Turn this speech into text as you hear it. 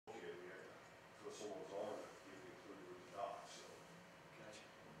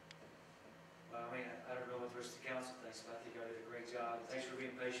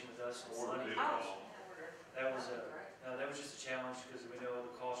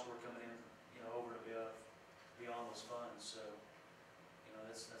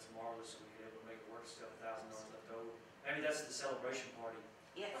celebration party.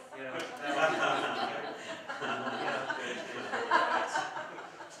 Yes. You know,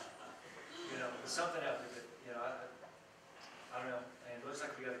 you know, something out there that, you know, I don't know, and it looks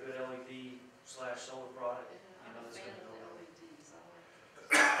like we got a good LED / solar product, you know, that's going to go.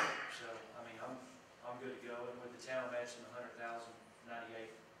 So, I mean, I'm good to go, and with the town matching the 100,098, I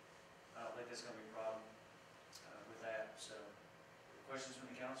don't think that's going to be a problem with that. So, questions from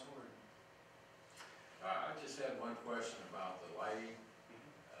the council? Or? I just had one question about the lighting.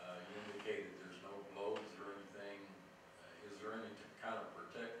 You indicated there's no globes or anything. Is there any kind of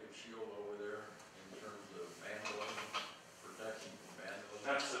protective shield over there in terms of vandalism, protection from vandalism?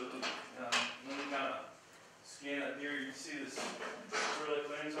 Absolutely. Let me kind of scan up here. You can see this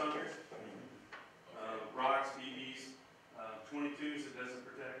acrylic lens on here. Rocks, BBs, 22s it doesn't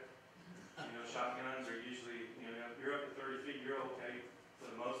protect. You know, shotguns are usually, you know, if you're up to 30 feet, you're okay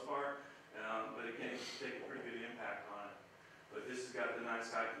for the most part. But again, it can take a pretty good impact on it. But this has got the night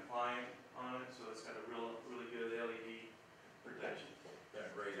sky compliant on it, so it's got a really good LED protection.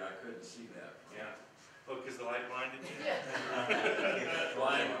 Yeah, great. I couldn't see that. Yeah. Oh, because the light blinded you?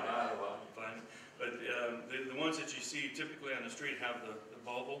 Blind. Blinded. But the ones that you see typically on the street have the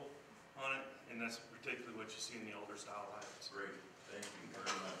bubble on it, and that's particularly what you see in the older style lights. Great. Thank you very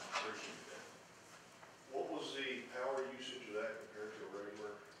much. Appreciate that. What was the power usage of that compared to a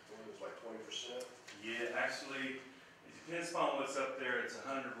regular one? It was like 20%? Yeah, actually, it depends upon what's up there. It's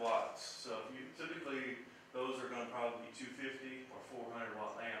 100 watts. So if you typically, those are going to probably be 250 or 400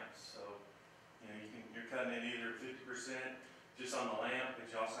 watt lamps. So you know, you're cutting in either 50% just on the lamp, but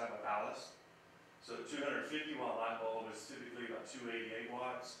you also have a ballast. So a 250 watt light bulb is typically about 288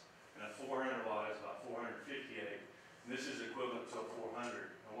 watts, and a 400 watt is about 458. And this is equivalent to a 400,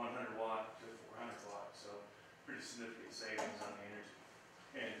 a 100 watt to a 400 watt. So pretty significant savings on the energy.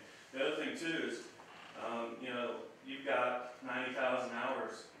 And the other thing too is, you know, you've got 90,000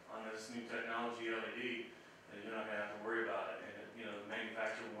 hours on this new technology LED, and you're not going to have to worry about it. And you know, the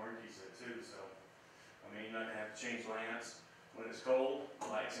manufacturer warranties it too. So, I mean, you're not going to have to change lamps when it's cold. The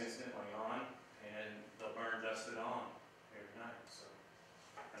light's instantly on, and they'll burn dusted on every night. So,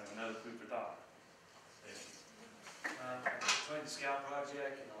 kind of another food for thought. Between the scout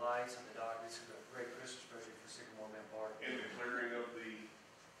project and the lights and the dock, this is a great Christmas project for Sycamore Bend Park. And the clearing of the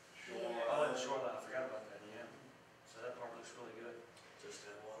shoreline? Oh, and the shoreline, I forgot about that, yeah. So that part looks really good. Just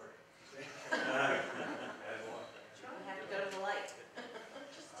that water. You have to go to the lake.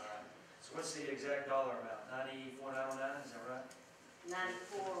 All right. So what's the exact dollar amount? 94,909, is that right?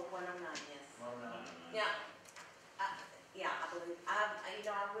 94,109, yes. 109. Yeah. Yeah, I believe, you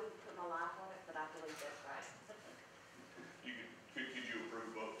know, I wouldn't put my life on it, but I believe that's right. Could you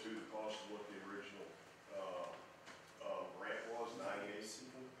approve up to the cost of what the original grant was, 98? And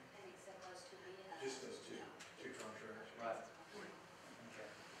accept those two bids. Just those two contracts. Right. Okay.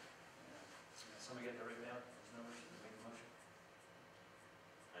 Yeah. Somebody get that written down, those numbers, make a motion.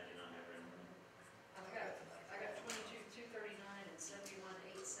 I do not have written. I got 22,239 and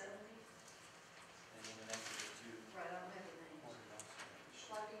 71,870. And then the next is the two. Right, I don't have the names.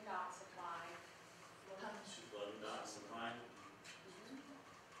 Floating dock supply. Floating dock supply.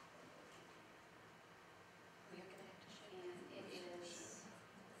 We're gonna have to ship it. And it is,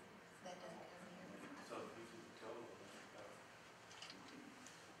 that doesn't come here. So this is the total.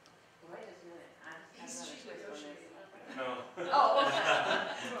 Wait a minute, I'm He's not a she's twist on this. negotiating. No. Oh, okay.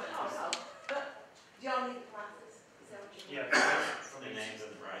 Oh, no. Do y'all need the prices? Is that what you need? Yeah. The names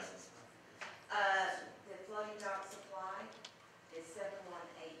of the prices. The floating dock supply is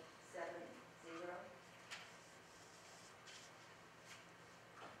 71870.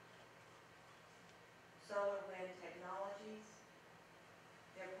 Solar Wind Technologies,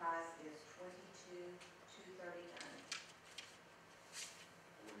 their price is $22,239.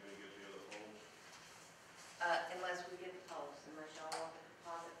 We're gonna get the other poles? Unless we get the poles, unless y'all want the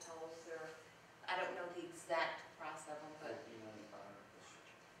composite poles, I don't know the exact price of them, but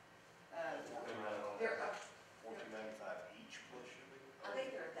they're, $14.95 each plus shipping? I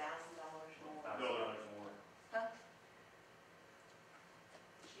think they're $1,000 more. $1,000 more. Huh?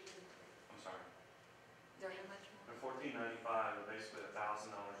 I'm sorry. They're how much more? They're $14.95, but basically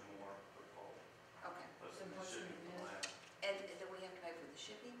 $1,000 more per pole. Okay. Plus So the what's shipping the from Atlanta. And do we have to pay for the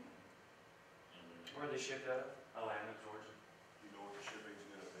shipping? Where are they shipped out of? Atlanta, Georgia. You know what the shipping's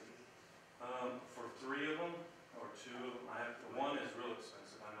gonna be? For 3 of them, or 2 of them, one is real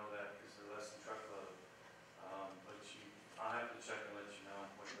expensive, I know that, because they're less than truckload. But I have to check and let you know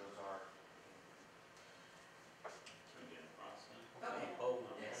what those are. Okay. Oh,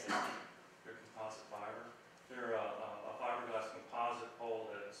 Yes. They're composite fiber. They're a fiberglass composite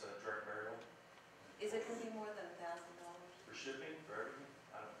pole that's a direct burial Is it going to be more than $1,000? for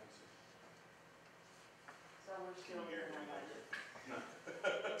still in our budget.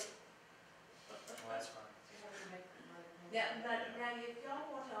 Well, that's fine. Now, if y'all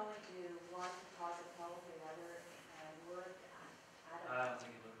want to only do one composite pole, the other wood, I don't. I don't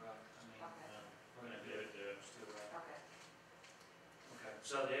think it looked right. I mean, Okay. we're gonna do it, still right. Okay. Okay,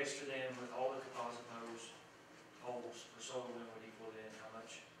 so the extra then with all the composite holes for solar wind would equal then how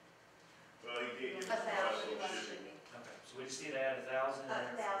much? Well, he gave you the 1,000 price on plus shipping. shipping. Okay, so we just need to add 1,000 in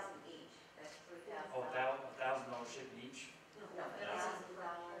there. 1,000 each, that's $3,000. Oh, $1,000 shipping each? No, $1,000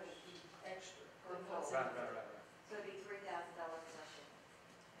 Extra. per pole. Right. So it'd be $3,000 plus shipping.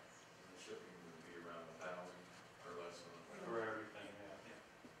 The shipping would be around 1,000 or less than. For everything, yeah.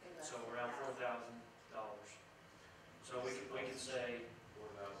 Yes. So around $4,000. So we could say,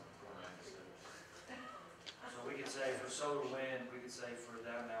 4,496. so we could say for solar wind, we could say for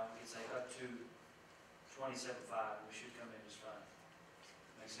that amount, we could say up to 27.5, we should come in just fine.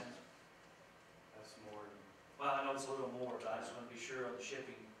 Make sense? That's more than, Well, I know it's a little more, but I just want to be sure on the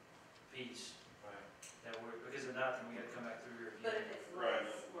shipping piece right. that that if not, then we got to come back through here But again. if it's Right.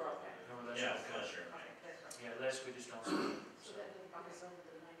 less, we're okay. Remember, that's Yeah, okay. plus your Okay, that's right. Yeah, less we just don't spend. So that would bring us over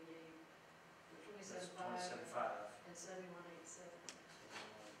the 98, the That's 27.5 27.5. and 71.87.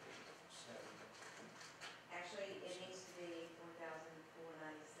 Actually, it needs to be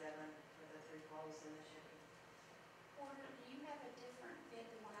 $4,497 for the 3 poles and the shipping. Porter, do you have a different bid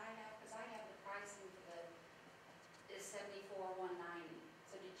than what I have? Because I have the pricing for the, is $74,190.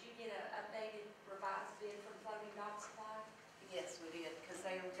 So did you get an updated revised bid from Floating Dock Supply? Yes, we did, because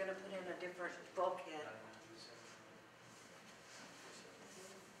they were gonna put in a different bulkhead.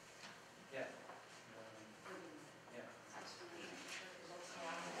 Yeah. Yeah. I just want to make sure, because that's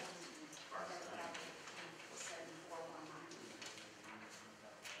how I have it. Or that's what I did, was $74,190.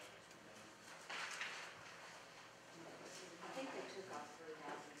 I think they took off 3,000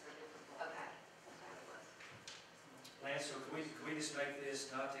 for different bulkhead. Okay. That's what it was. Lance, so can we just make this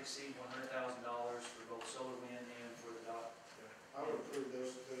not to exceed $100,000 for both solar wind and for the dock? I would approve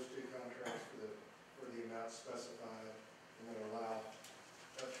those two contracts for the amount specified, and then allow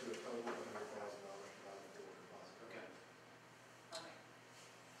up to a total of $100,000 for the full composite. Okay. Okay.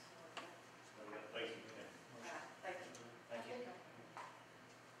 Thank you. Thank you. Thank you.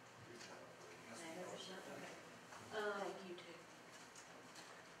 Thank you, too.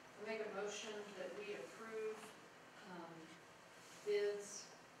 I make a motion that we approve bids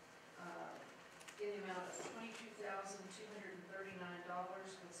in the amount of $22,239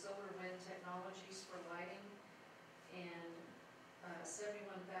 with Solar Wind Technologies for lighting and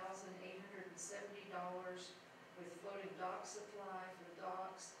 $71,870 with Floating Dock Supply for the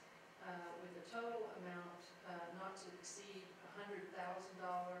docks, with a total amount not to exceed $100,000,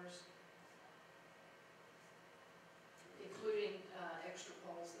 including extra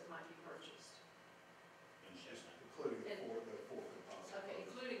poles that might be purchased. Including the four composite. Okay,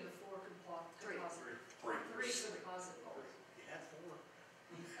 including the 4 Three. composite. Three. 3 composite poles. You had 4.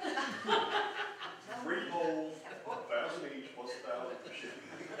 3 poles, 1,000 each, plus 1,000 for shipping.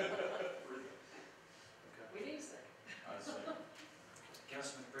 Okay. We need a second. I say,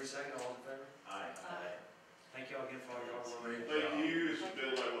 Councilman Capri, second, all in favor? Aye. Thank you all again for all your hard work. great Thank job. you, it's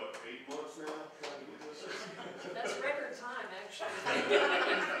been like, what, 8 months now, trying to get this? That's record time, actually.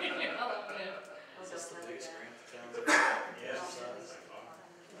 Is this the biggest grant the town's Yes.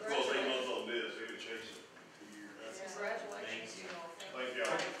 Well, 8 months on this, they would chase it in 2 years. Congratulations, you all. Thank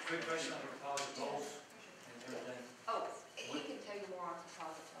y'all. Quick question on the composite poles and everything. Oh, he can tell you more on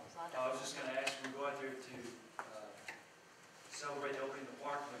composite poles. I was just gonna ask, we go out there to celebrate the opening of the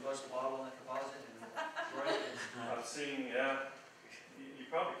park, we bust a bottle on that composite and break it. I've seen, yeah, you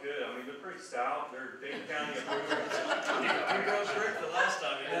probably could. I mean, they're pretty stout. They're Dayton County approved. You girls drink the last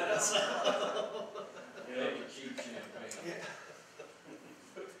time you did it. You know, Make it cheap champagne.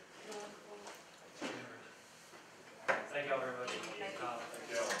 Thank y'all very much. Thank you. Thank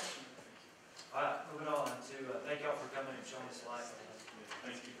y'all. All right, moving on to, thank y'all for coming and showing us the light.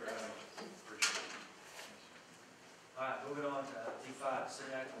 thank you for having us. Appreciate it. All right, moving on to D5,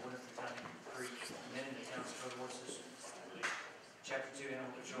 City Act of Winter County Creek, amending the town's code ordinances. Chapter 2,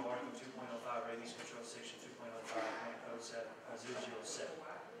 Animal Control, Article 2.05, Rabies Control, Section 2.05, 007.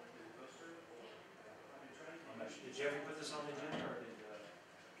 Did Jeffrey put this on the agenda, or did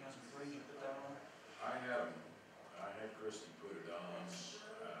Councilman Freed put that on? I had Christie put it on,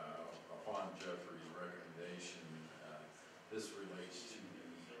 upon Jeffrey's recommendation. This relates to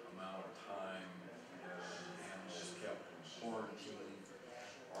the amount of time animals kept in quarantine.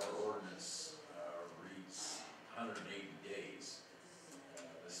 Our ordinance reads 180 days.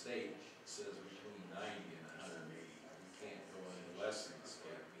 The state says between 90 and 180. We can't go any less than the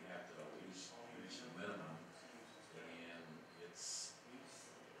state. We have to at least reach the minimum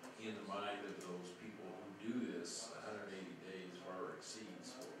mind of those people who do this, 180 days far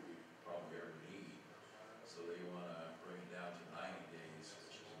exceeds what we probably ever need. So they wanna bring it down to 90 days,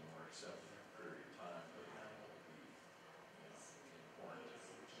 which is a more acceptable period of time, but that will be, important.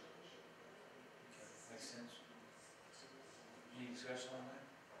 Makes sense. Any discussion on that?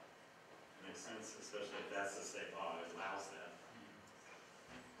 Makes sense, especially if that's the state law, it allows that.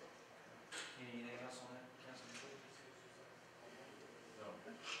 Anything else on that, Councilman Lee? No.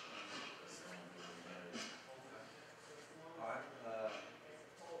 That's the only thing we had. All right,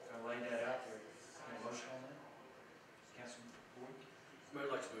 gonna lay that out there. Any motion on that? Councilman Boyd? I'd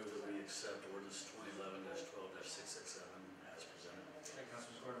like to move that we accept ordinance 2011-12-667 as presented. Okay,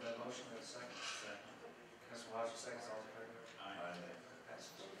 Councilman Gordon made a motion, we have a second. Councilman Wazor, seconds, all in favor? Aye.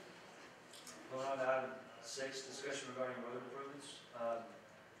 Passes. Going on to item 6, discussion regarding road improvements.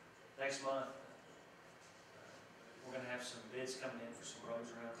 Next month, we're gonna have some bids coming in for some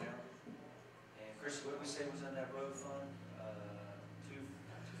roads around town. And Chris, what did we say was in that road fund?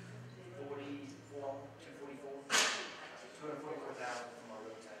 244,000 from our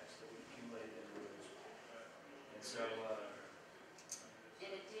road tax that we accumulated in the roads. And so, In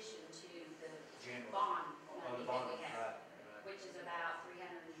addition to the January. bond Oh, the money that bond, we have, right. which is about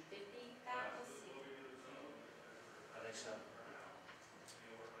 350,000. I think so.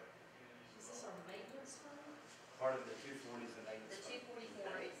 Is this our maintenance fund? Part of the 240 is the The maintenance fund.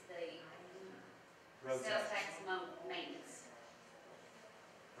 244 is the Road sales tax. tax maintenance.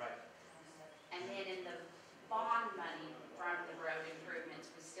 Right. And then in the bond money from the road improvements,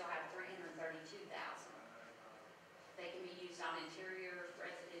 we still have 332,000. They can be used on interior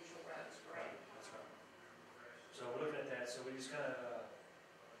residential roads, correct? That's right. So we're looking at that, so we just kind of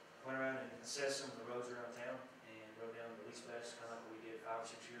went around and assessed some of the roads around town and wrote down the least best, kind of like we did 5 or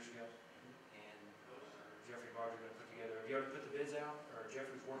 6 years ago. And Jeffrey and Marjorie are going to put together, have you already put the bids out, or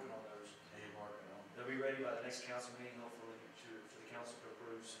Jeffrey's working on those? Hey, working on. They'll be ready by the next council meeting, hopefully, for the council to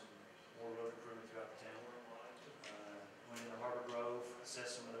approve some more road improvement throughout the town. Went into Harbor Grove,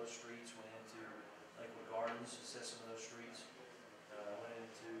 assessed some of those streets, went into Lakewood Gardens, assessed some of those streets.